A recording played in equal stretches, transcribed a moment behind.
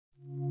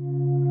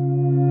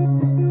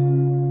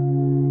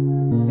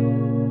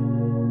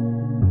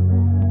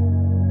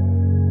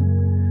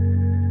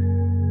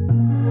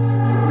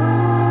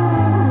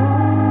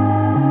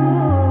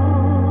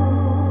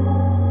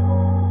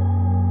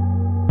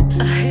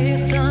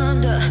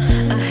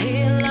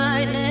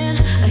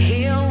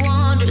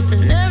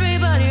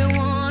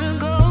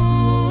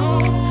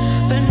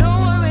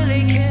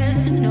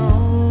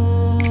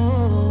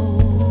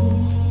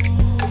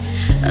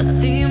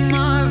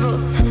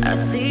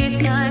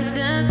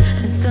acceptance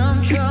and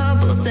some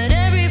troubles that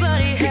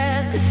everybody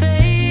has to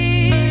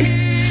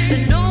face,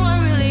 that no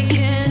one really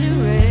can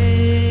erase,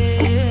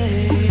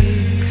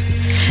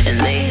 and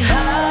they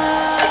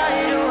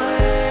hide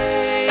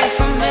away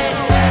from it.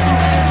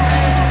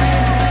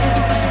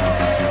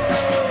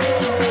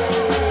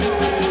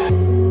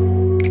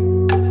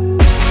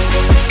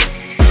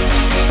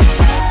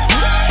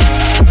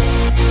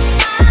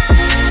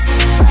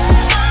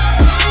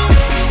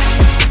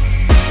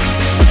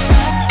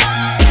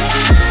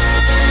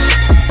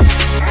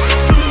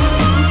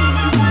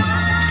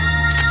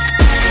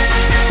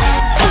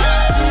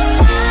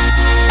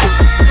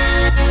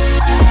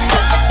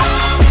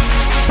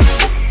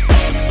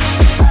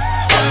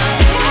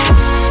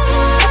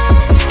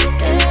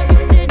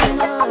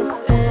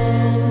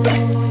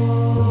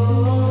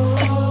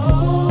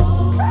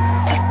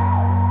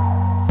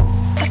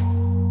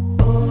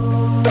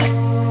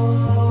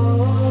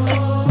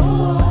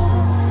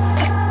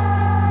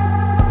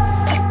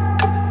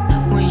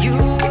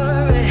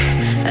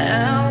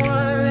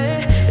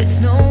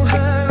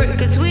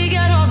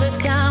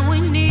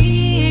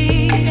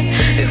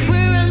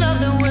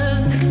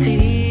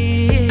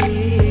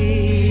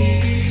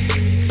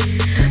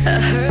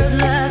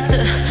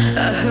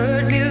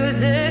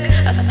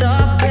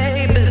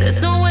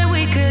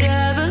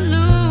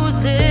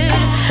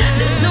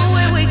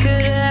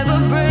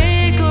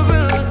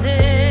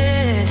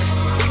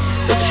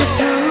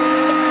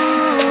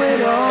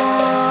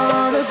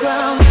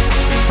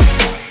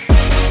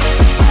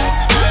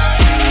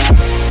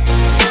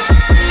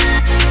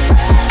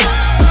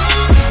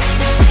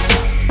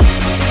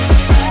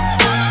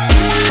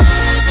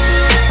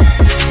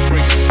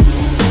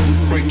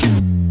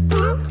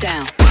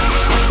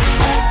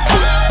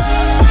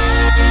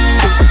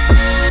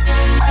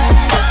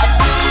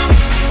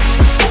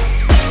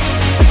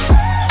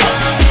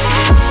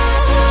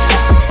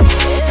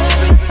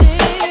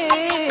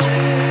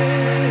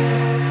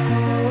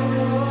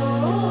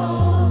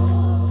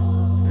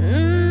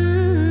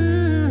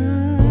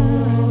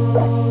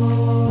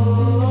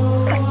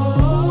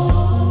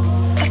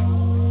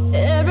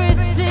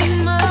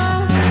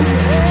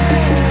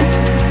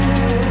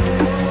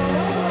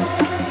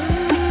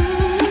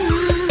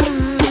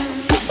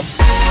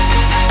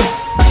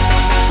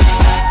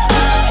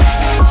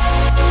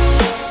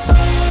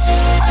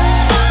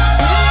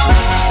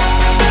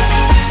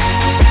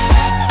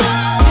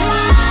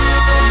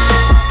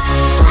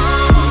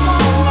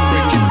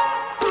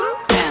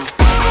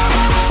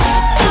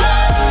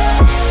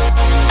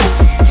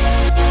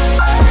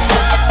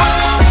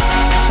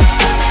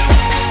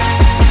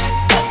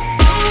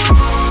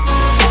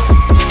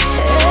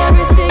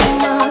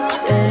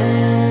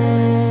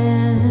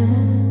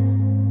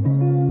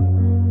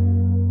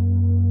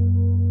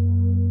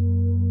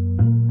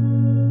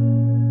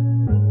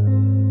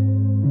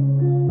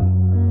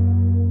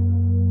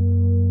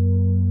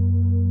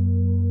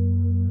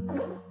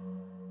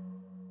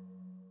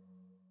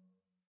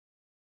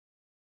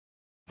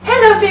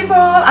 People,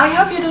 I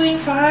hope you're doing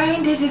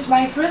fine. This is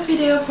my first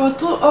video for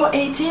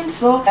 2018,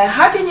 so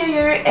happy new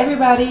year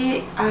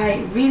everybody.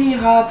 I really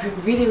hope you're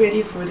really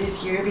ready for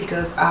this year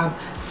because I'm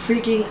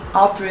freaking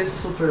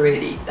super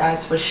ready,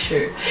 that's for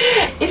sure.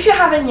 If you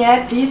haven't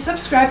yet, please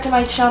subscribe to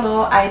my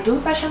channel. I do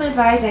fashion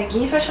advice, I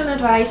give fashion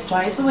advice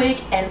twice a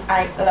week and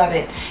I love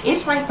it.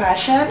 It's my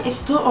passion.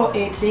 It's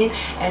 2018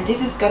 and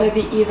this is gonna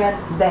be even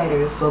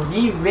better, so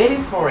be ready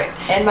for it.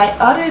 And my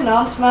other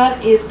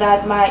announcement is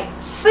that my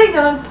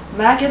second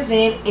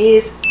magazine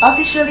is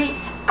officially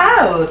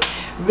out,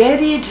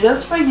 ready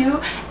just for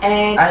you,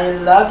 and I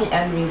love the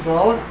end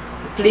result.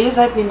 Please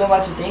let me know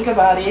what you think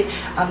about it.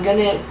 I'm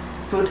gonna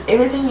put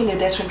everything in the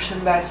description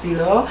box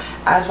below,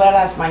 as well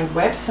as my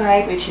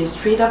website, which is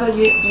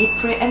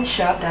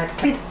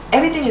www.eatprayandshop.com.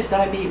 Everything is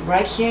gonna be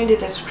right here in the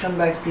description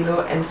box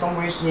below and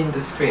somewhere here in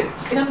the screen.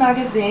 The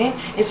magazine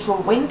is for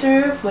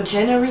winter, for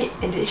January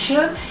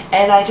edition,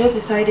 and I just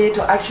decided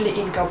to actually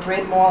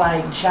incorporate more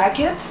like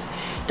jackets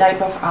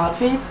type of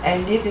outfits,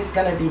 and this is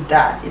gonna be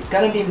that. It's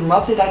gonna be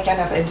mostly that kind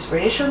of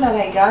inspiration that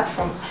I got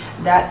from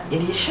that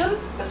edition,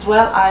 as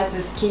well as the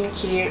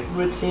skincare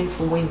routine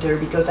for winter,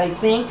 because I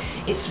think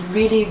it's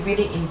really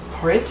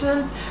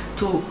important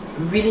to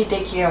really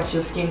take care of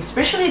your skin,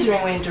 especially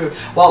during winter.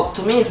 Well,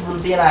 to me it will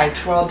be like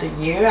throughout the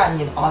year, I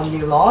mean all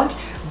year long,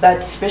 but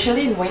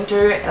especially in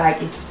winter, like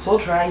it's so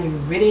dry, you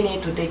really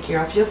need to take care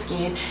of your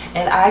skin.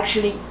 And I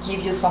actually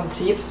give you some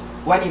tips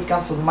when it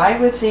comes to my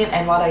routine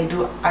and what I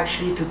do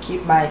actually to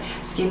keep my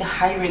skin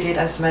hydrated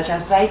as much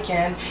as I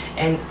can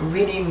and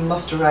really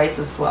moisturize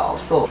as well.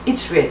 So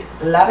it's great,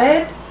 love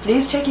it.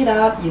 Please check it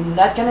out, you're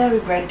not gonna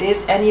regret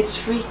this, and it's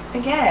free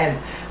again,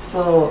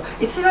 so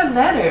it's even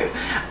better.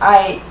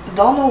 I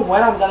don't know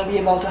when I'm gonna be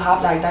able to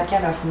have like that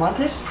kind of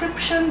monthly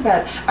subscription,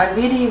 but I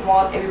really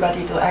want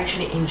everybody to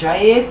actually enjoy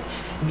it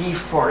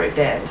before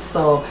then.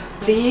 So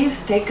please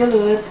take a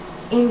look,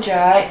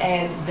 enjoy,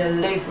 and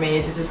believe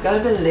me, this is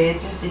gonna be lit.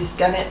 This is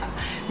gonna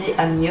be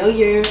a new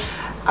year.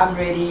 I'm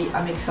ready,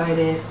 I'm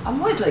excited, I'm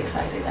way too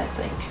excited, I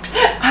think.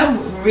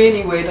 I'm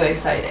really way too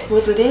excited. For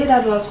today,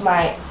 that was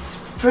my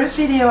first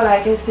video,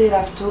 like I said,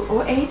 of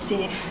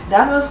 2018,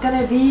 that was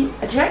gonna be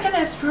a jacket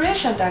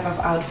inspiration type of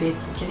outfit.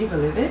 Can you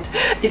believe it?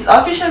 It's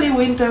officially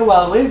winter.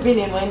 Well, we've been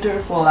in winter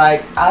for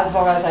like as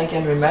long as I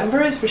can remember,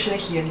 especially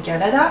here in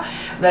Canada,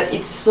 but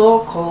it's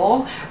so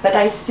cold. But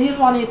I still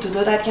wanted to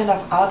do that kind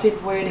of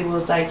outfit where there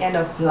was like kind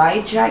of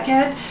light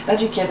jacket that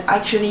you can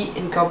actually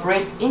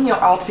incorporate in your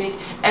outfit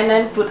and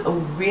then put a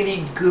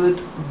really good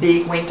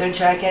big winter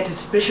jacket,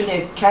 especially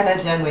a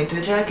Canadian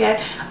winter jacket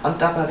on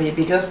top of it,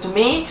 because to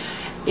me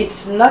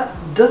it's not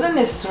doesn't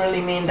necessarily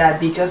mean that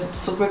because it's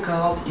super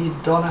cold you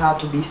don't have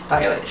to be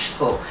stylish.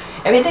 So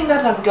everything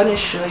that I'm gonna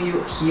show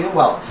you here,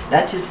 well,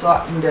 that you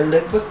saw in the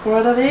lookbook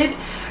part of it,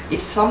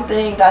 it's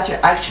something that you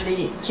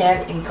actually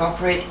can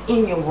incorporate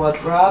in your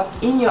wardrobe,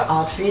 in your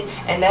outfit,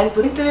 and then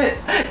put the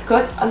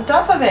coat on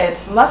top of it.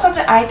 Most of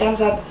the items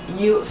that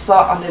you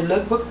saw on the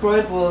lookbook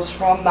part was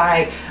from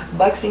my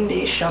Boxing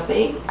Day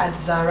shopping at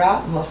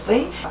Zara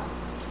mostly.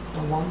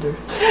 No wonder.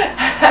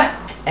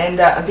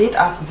 And a bit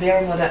of Vero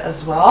Moda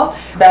as well.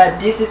 But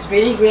this is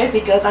really great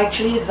because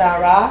actually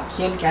Zara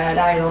here in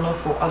Canada, I don't know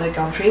for other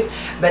countries,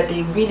 but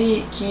they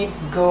really keep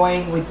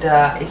going with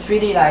the, it's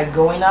really like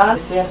going on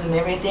sales and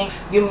everything.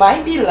 You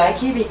might be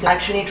lucky because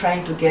actually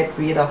trying to get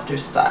rid of their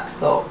stock.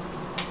 So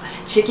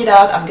check it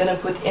out. I'm gonna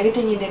put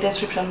everything in the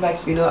description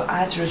box below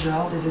as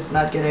usual. This is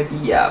not gonna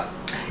be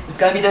it's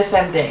gonna be the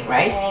same thing,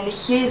 right? And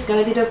here is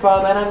gonna be the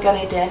part when I'm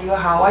gonna tell you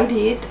how I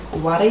did,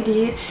 what I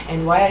did,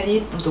 and why I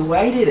did the way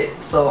I did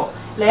it. So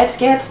let's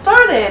get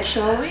started,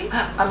 shall we?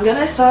 I'm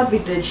gonna start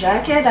with the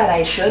jacket that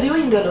I showed you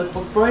in the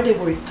lookbook part. There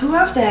were two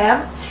of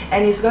them,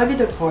 and it's gonna be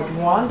the part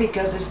one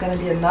because there's gonna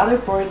be another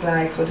part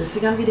like for the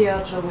second video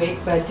of the week,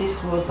 but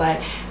this was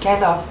like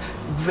kind of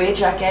gray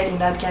jacket in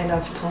that kind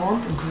of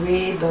tone,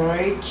 gray,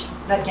 dark,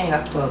 that kind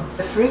of tone.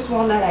 The first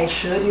one that I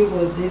showed you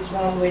was this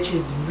one, which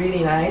is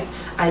really nice.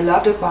 I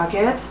love the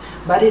pockets,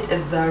 but it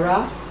is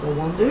Zara, no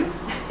wonder.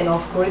 And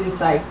of course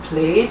it's like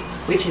plaid,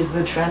 which is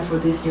the trend for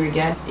this year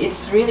again.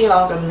 It's really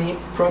long on me,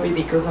 probably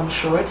because I'm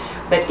short,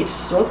 but it's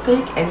so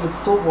thick and it's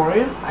so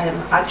warm. I am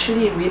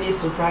actually really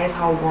surprised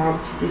how warm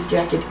this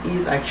jacket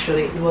is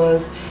actually. It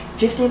was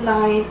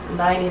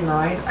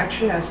 $59.99.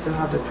 Actually, I still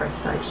have the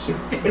price tag here.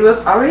 It was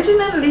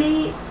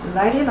originally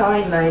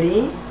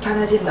 $99.90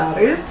 Canadian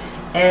dollars,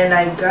 and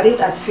I got it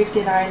at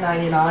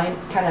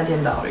 $59.99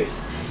 Canadian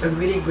dollars. A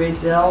really great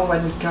deal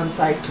when it comes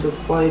like to the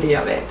quality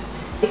of it.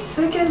 The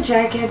second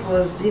jacket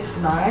was this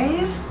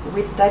nice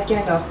with that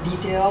kind of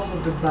details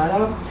at the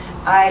bottom.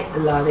 I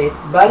love it.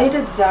 Bought it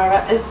at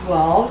Zara as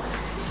well.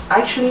 It's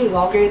actually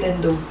longer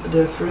than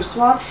the first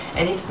one,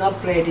 and it's not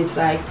plaid, it's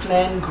like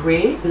plain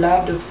gray.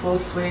 Love the full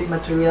suede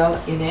material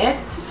in it.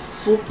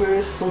 Super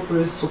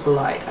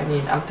light. I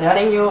mean, I'm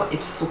telling you,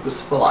 it's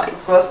super light.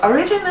 It was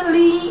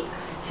originally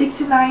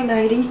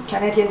 $69.90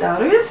 Canadian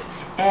dollars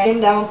and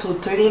came down to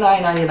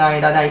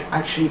 $39.99 that I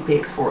actually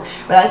paid for.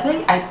 But I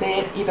think I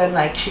paid even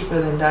like cheaper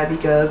than that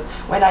because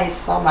when I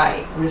saw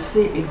my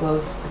receipt it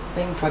was I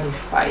think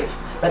 $25,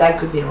 but I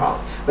could be wrong.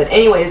 But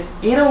anyways,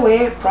 either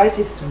way, price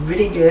is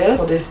really good.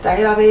 For the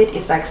style of it,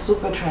 it's like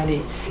super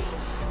trendy. It's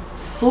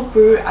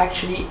super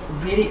actually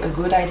really a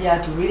good idea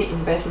to really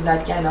invest in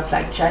that kind of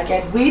like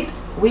jacket with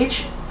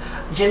which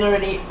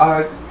generally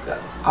are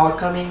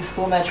coming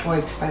so much more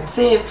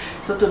expensive.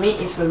 So to me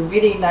it's a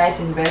really nice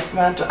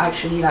investment to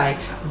actually like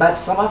buy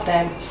some of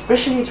them,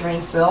 especially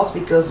during sales,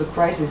 because the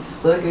price is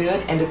so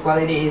good and the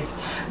quality is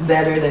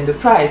better than the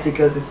price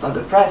because it's not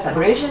the price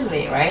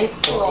originally, right?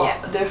 So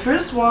yeah, the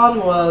first one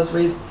was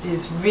with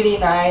this really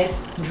nice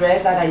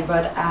dress that I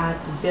bought at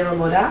Vero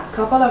Moda a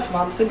couple of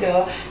months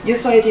ago. You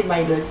saw it in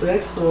my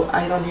lookbook, so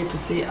I don't need to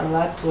say a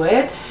lot to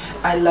it.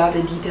 I love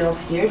the details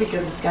here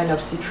because it's kind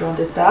of see-through on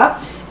the top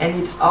and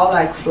it's all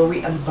like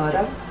flowy on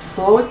bottom.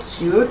 So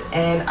cute,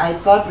 and I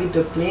thought with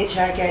the plaid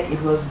jacket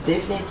it was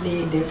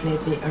definitely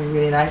a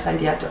really nice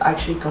idea to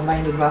actually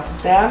combine the both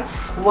of them.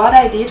 What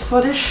I did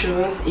for the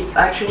shoes, it's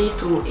actually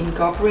to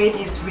incorporate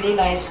these really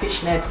nice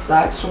fishnet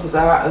socks from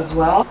Zara as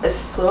well. It's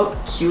so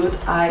cute,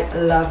 I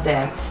love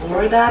them.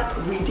 Wore that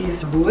with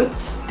these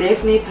boots,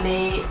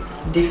 definitely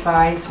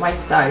defines my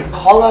style. The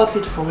whole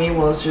outfit for me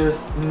was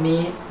just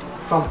me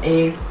from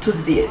A to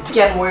Z. You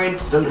can wear it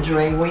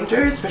during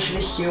winter,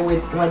 especially here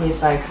when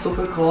it's like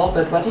super cold,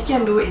 but what you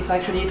can do is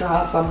actually to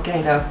have some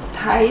kind of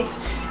tights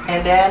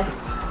and then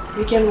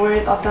you can wear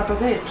it on top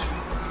of it.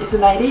 It's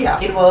an idea.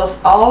 It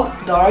was all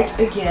dark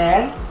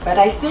again, but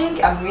I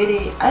think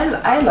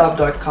I love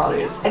dark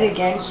colors. And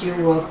again,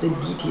 here was the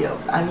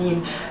details. I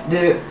mean,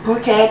 the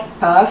pocket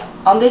puff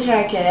on the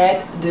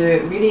jacket, the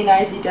really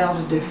nice details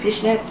with the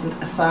fishnet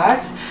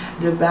socks,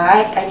 the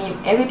bag. I mean,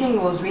 everything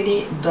was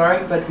really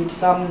dark but with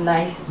some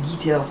nice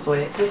details to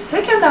it. The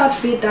second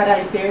outfit that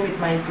I paired with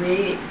my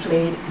gray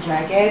plaid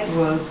jacket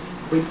was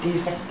with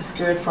this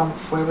skirt from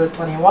Forever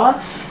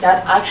 21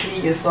 that actually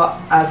you saw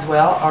as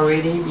well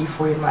already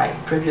before in my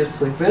previous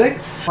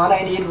lookbooks. What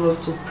I did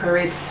was to pair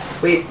it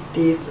with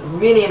this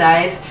really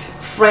nice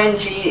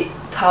fringy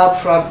top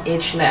from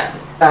H&M.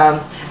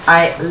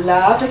 I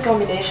love the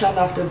combination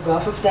of the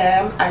both of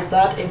them. I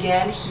thought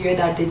again here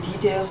that the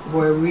details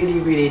were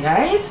really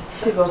nice.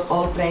 It was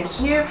all plain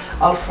here,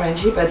 all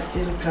fringy but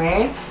still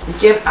plain. You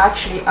can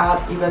actually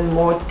add even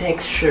more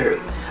texture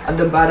at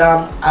the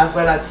bottom as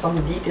well as some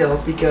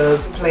details,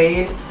 because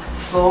plain,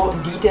 so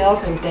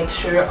details and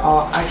texture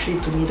are actually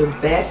to me the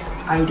best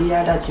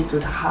idea that you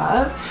could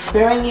have.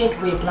 Pairing it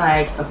with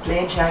like a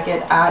plain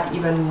jacket add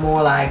even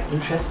more like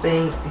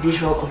interesting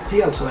visual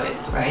appeal to it,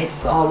 right?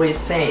 So I always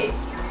say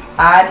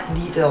add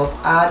details,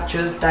 add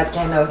just that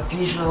kind of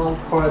visual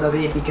part of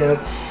it,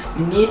 because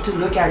you need to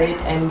look at it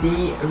and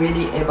be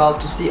really able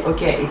to see,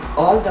 okay, it's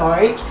all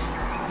dark,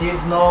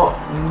 there's no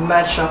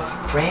much of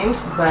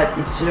prints, but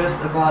it's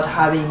just about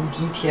having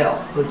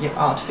details to your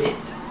outfit.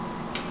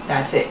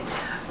 That's it.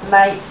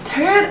 My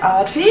third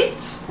outfit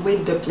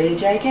with the plaid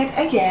jacket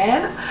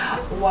again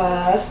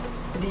was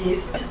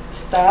this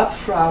stuff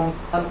from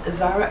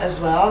Zara as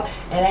well,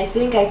 and I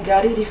think I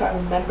got it, if I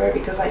remember,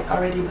 because I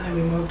already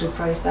removed the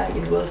price tag.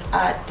 It was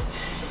at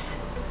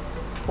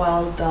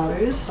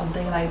 $12,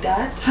 something like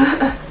that.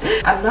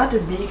 I'm not a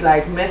big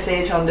like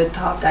message on the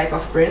top type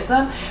of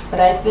person, but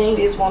I think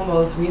this one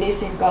was really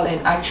simple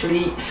and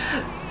actually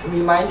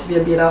reminds me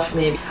a bit of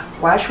me.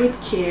 Wash with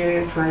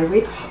care, dry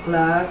with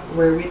love,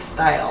 wear with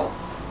style.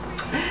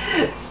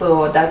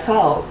 So that's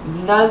all.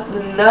 No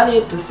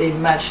need to say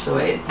much to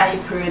it. I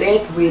paired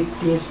it with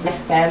this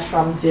pants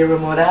from Vero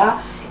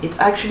Moda. It's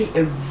actually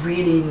a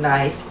really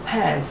nice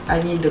pants. I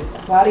mean, the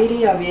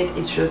quality of it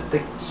is just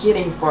the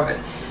killing part.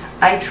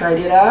 I tried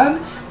it on,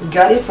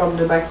 got it from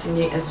the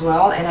vaccine as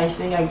well, and I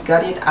think I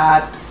got it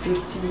at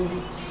 50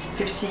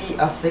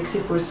 or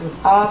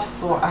 60% off,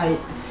 so I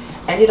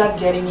ended up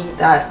getting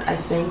it at I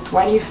think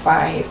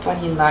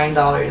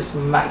 $29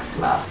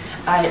 maximum.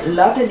 I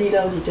love the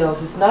little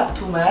details. It's not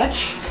too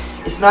much,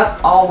 it's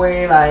not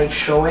always like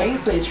showing,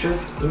 so it's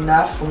just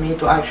enough for me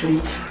to actually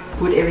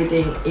put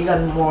everything,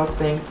 even more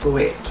thing to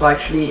it, to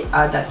actually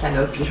add that kind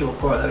of visual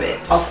part of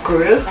it. Of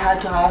course, I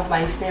had to have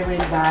my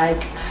favorite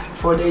bag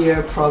for the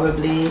year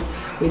probably,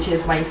 which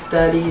is my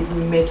studded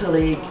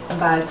metallic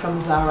bag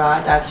from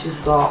Zara that you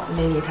saw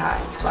many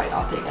times, so I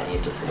don't think I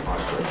need to say more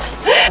to it.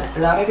 I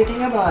love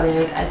everything about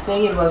it. I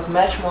think it was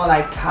much more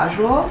like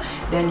casual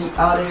than the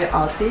other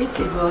outfits.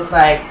 It was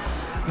like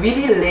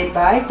really laid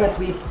back, but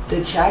with the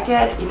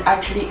jacket it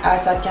actually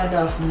adds that kind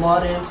of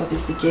modern,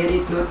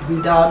 sophisticated look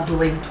without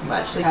doing too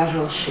much. So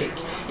casual chic,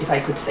 if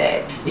I could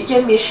say. You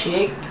can be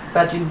chic,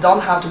 but you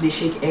don't have to be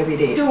chic every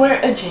day. If you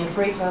wear a jean,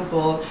 for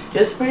example,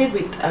 just pair it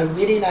with a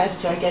really nice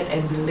jacket,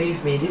 and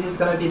believe me, this is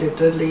gonna be the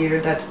third layer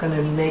that's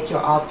gonna make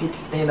your outfit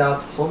stand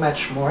out so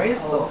much more.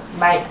 So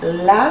my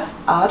last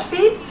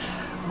outfit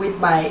with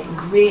my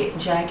gray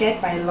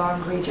jacket, my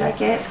long gray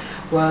jacket,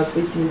 was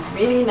with these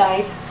really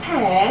nice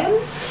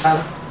pants.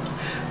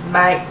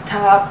 My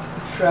top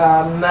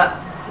from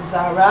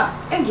Zara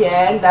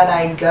again, that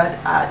I got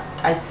at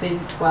I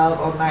think $12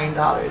 or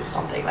 $9,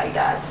 something like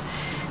that.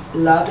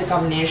 Love the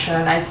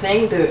combination. I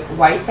think the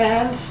white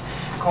pants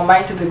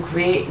combined to the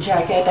gray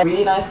jacket, a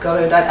really nice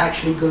color that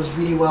actually goes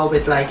really well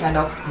with like kind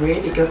of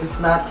gray, because it's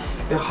not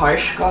a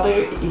harsh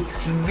color,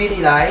 it's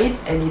really light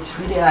and it's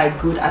really like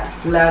good at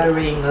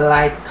flattering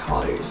light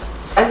colors.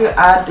 And you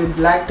add the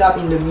black top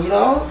in the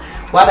middle.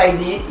 What I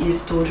did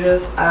is to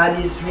just add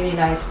this really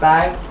nice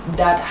bag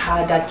that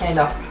had that kind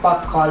of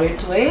pop color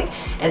to it,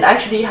 and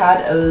actually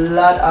had a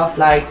lot of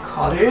like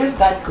colors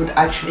that could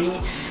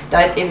actually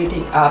tied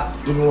everything up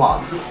in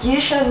one.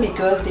 Station,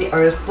 because they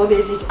are so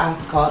basic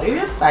as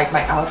colors, like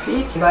my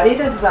outfit. I got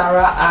it at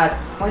Zara at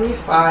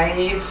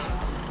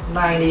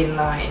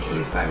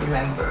 $25.99 if I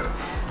remember.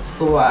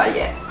 So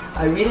yeah,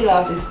 I really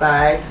love this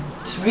bag.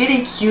 It's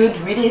really cute,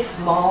 really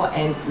small,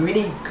 and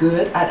really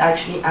good at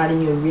actually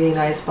adding a really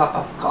nice pop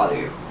of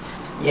color.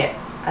 Yeah,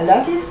 I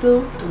love these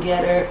two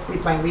together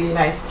with my really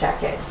nice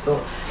jacket.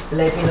 So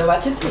let me know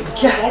what you think.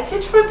 That's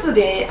it for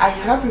today. I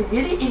hope you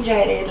really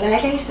enjoyed it.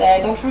 Like I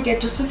said, don't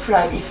forget to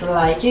subscribe if you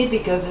like it,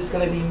 because there's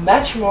gonna be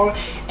much more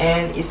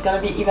and it's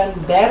gonna be even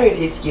better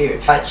this year.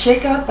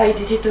 Check out my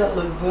digital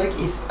lookbook,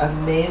 it's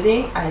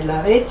amazing. I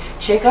love it.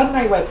 Check out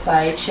my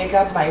website, check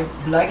out my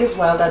blog as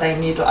well that I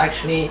need to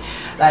actually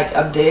like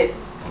update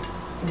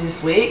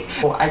this week.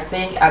 So I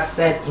think I've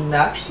said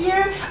enough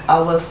here. I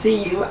will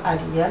see you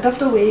at the end of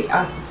the week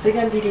as the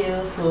second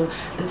video. So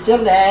until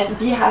then,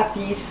 be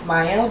happy,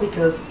 smile,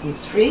 because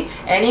it's free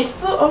and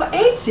it's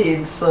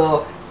 2018.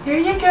 So here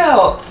you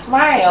go,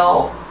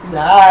 smile.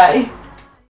 Bye.